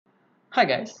Hi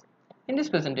guys, in this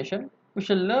presentation we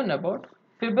shall learn about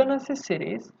Fibonacci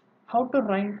series, how to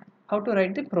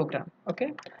write the program.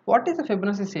 Okay, what is a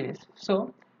Fibonacci series?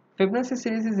 So Fibonacci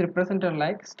series is represented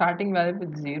like starting value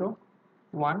with 0,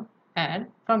 1 and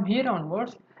from here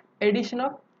onwards addition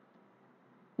of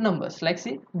numbers like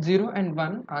see 0 and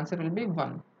 1 answer will be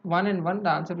 1, 1 and 1 the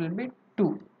answer will be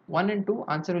 2, 1 and 2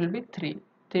 answer will be 3,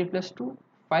 3 plus 2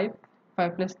 5,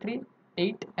 5 plus 3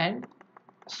 8 and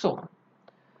so on.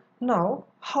 Now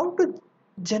how to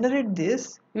generate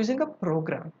this using a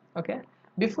program? Okay,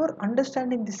 before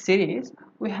understanding this series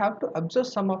we have to observe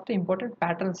some of the important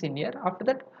patterns in here. After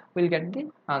that we'll get the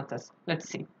answers.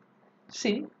 Let's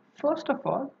see first of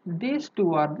all these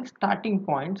two are the starting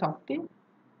points of the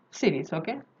series.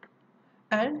 Okay,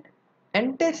 and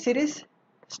entire series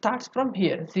starts from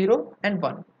here 0 and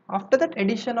 1. After that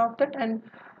addition of that and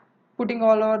putting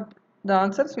all over the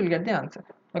answers we'll get the answer.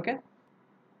 Okay,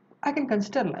 I can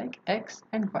consider like x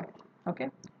and y. Okay,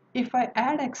 if I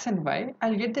add x and y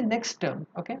I'll get the next term.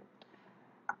 Okay,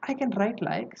 I can write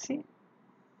like see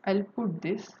I'll put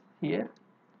this here.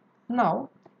 Now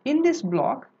in this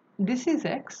block this is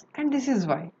x and this is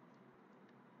y.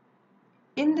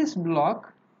 In this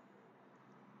block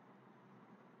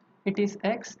it is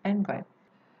x and y.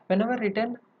 Whenever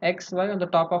written x y on the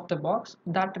top of the box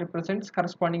that represents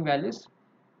corresponding values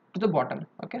to the bottom.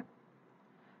 Okay,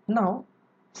 now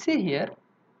see here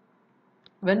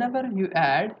whenever you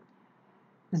add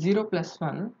 0 plus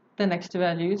 1 the next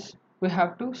value is we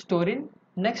have to store in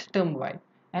next term y,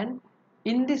 and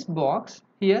in this box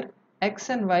here x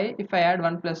and y if I add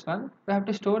 1 plus 1 we have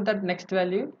to store that next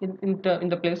value in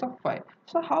the place of y.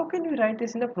 So how can we write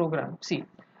this in the program? See,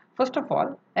 first of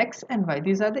all x and y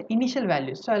these are the initial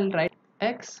values, so I'll write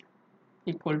x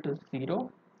equal to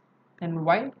 0 and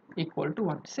y equal to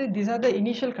 1. See, these are the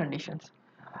initial conditions.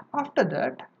 After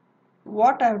that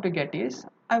what I have to get is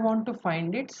I want to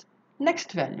find its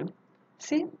next value.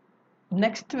 See,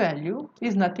 next value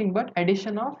is nothing but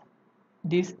addition of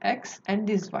this x and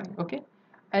this y. Okay,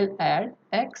 I'll add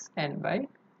x and y,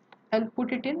 I'll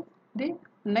put it in the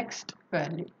next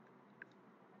value.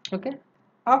 Okay,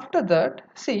 after that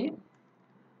see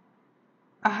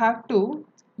I have to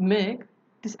make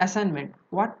this assignment.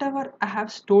 Whatever I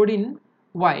have stored in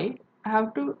y I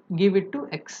have to give it to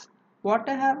x.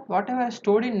 Whatever I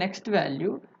stored in next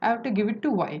value I have to give it to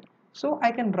y. So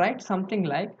I can write something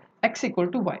like x equal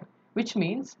to y, which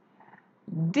means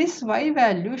this y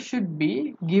value should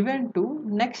be given to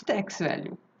next x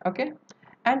value. Okay,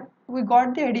 and we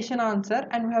got the addition answer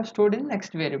and we have stored in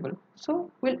next variable, so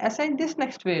we'll assign this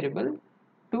next variable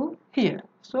to here,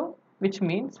 so which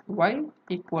means y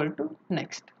equal to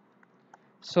next.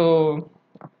 So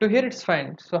up to here it's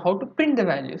fine. So how to print the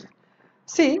values?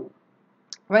 See,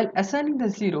 while assigning the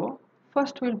 0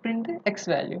 first we'll print the x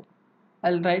value.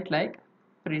 I'll write like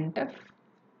printf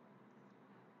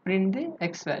print the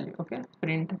x value. Okay,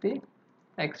 print the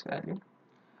x value.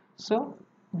 So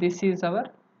this is our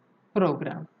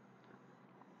program.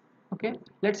 Okay,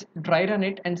 let's dry run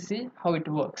it and see how it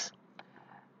works.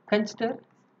 Consider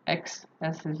x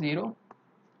as 0,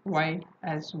 y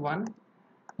as 1,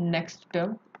 next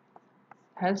term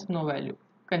has no value.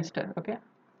 Consider, okay,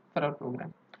 for our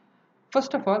program.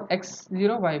 First of all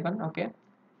x0 y1. Okay,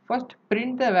 first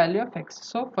print the value of x,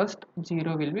 so first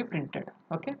 0 will be printed.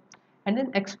 Okay, and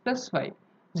then x plus y,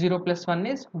 0 plus 1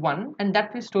 is 1 and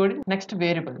that we stored in next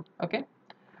variable. Okay,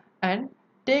 and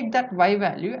take that y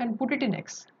value and put it in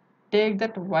x, take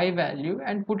that y value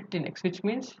and put it in x, which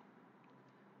means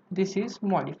this is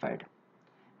modified,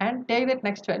 and take that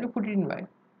next value put it in y,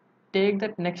 take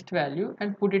that next value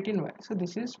and put it in y, so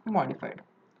this is modified.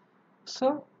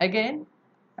 So again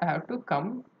I have to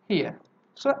come here,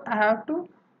 so I have to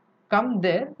come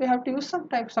there, we have to use some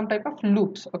type of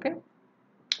loops. Okay,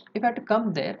 if I have to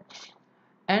come there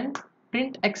and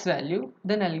print x value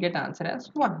then I'll get answer as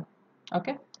 1.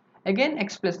 Okay, again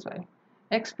x plus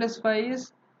y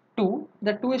is 2,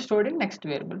 the 2 is stored in next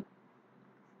variable.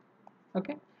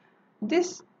 Okay,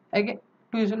 this again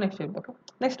 2 is in next variable. Okay,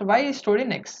 next y is stored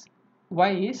in x,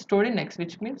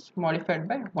 which means modified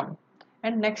by 1,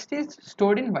 and next is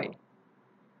stored in y,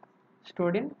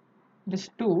 stored in this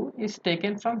 2 is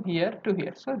taken from here to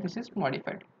here, so this is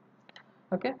modified.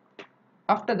 Okay,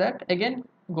 after that again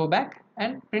go back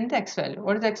and print the x value.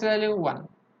 What is x value? 1.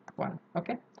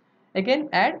 Okay, again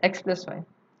add x plus y,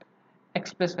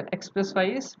 x plus y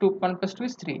is 2, 1 plus 2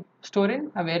 is 3, store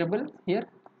in a variable here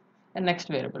and next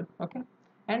variable. Okay,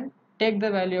 and take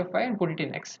the value of y and put it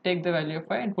in x, take the value of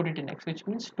y and put it in x, which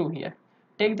means 2 here,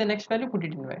 take the next value put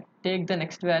it in y, take the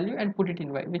next value and put it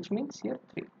in y, which means here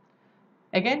 3.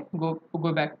 Again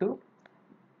go back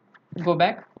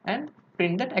and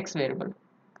print that x variable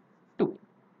 2.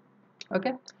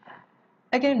 Okay,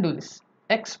 again do this.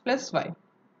 X plus y,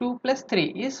 2 plus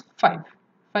 3 is 5.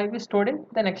 5 is stored in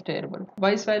the next variable.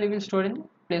 Y's value will stored in the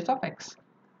place of x,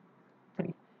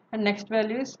 3, and next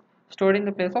value is stored in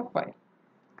the place of y,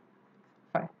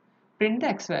 5. Print the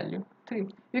x value 3.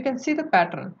 You can see the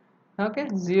pattern. Okay,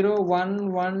 0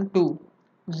 1 1 2,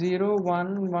 0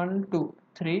 1 1 2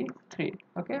 3 3.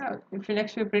 Okay, if you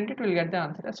next we print it, we'll get the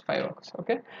answer as 5 also.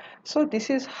 Okay, so this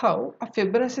is how a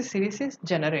Fibonacci series is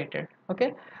generated.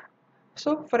 Okay,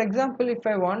 so for example, if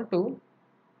I want to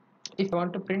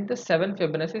print the 7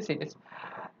 Fibonacci series,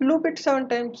 loop it 7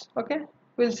 times. Okay,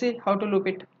 we'll see how to loop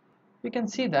it. You can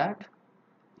see that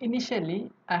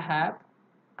initially I have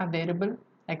a variable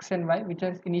x and y which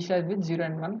is initialized with 0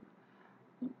 and 1,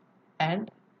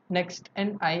 and next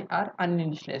and I are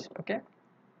uninitialized. Okay,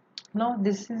 now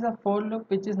this is a for loop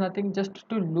which is nothing, just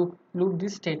to loop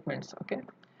these statements. Okay,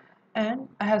 and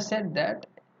I have said that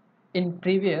in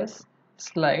previous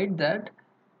slide that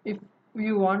if if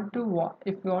you want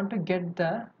to get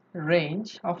the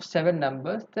range of 7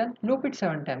 numbers, then loop it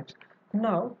 7 times.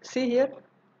 Now see here,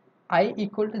 I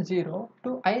equal to 0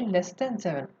 to I less than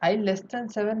 7. I less than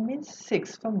 7 means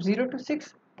 6. From 0 to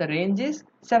 6 the range is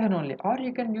 7 only, or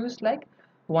you can use like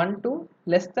 1 to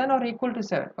less than or equal to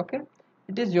 7. Okay,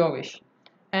 it is your wish.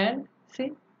 And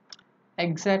see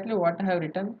exactly what I have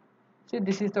written. See,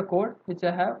 this is the code which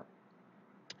I have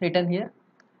written here,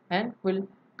 and we'll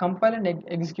compile and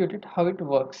execute it how it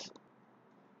works.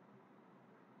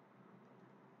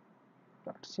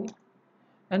 See,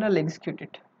 and I'll execute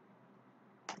it.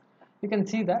 You can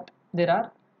see that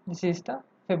this is the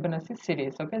Fibonacci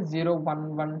series. Okay, 0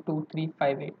 1 1 2 3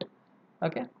 5 8.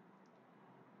 Okay,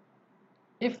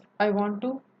 if I want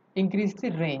to increase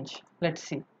the range, let's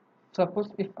see,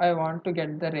 suppose if I want to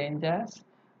get the range as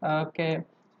okay,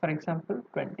 for example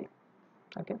 20.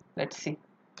 Okay, let's see,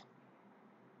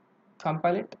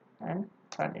 compile it and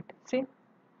run it. See,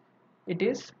 it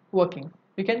is working.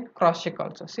 You can cross check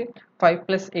also. See, 5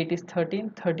 plus 8 is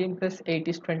 13, 13 plus 8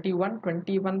 is 21,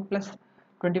 21 plus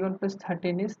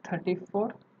 13 is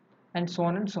 34, and so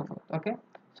on and so forth. Okay,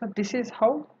 so this is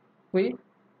how we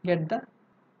get the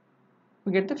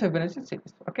Fibonacci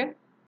series. Okay,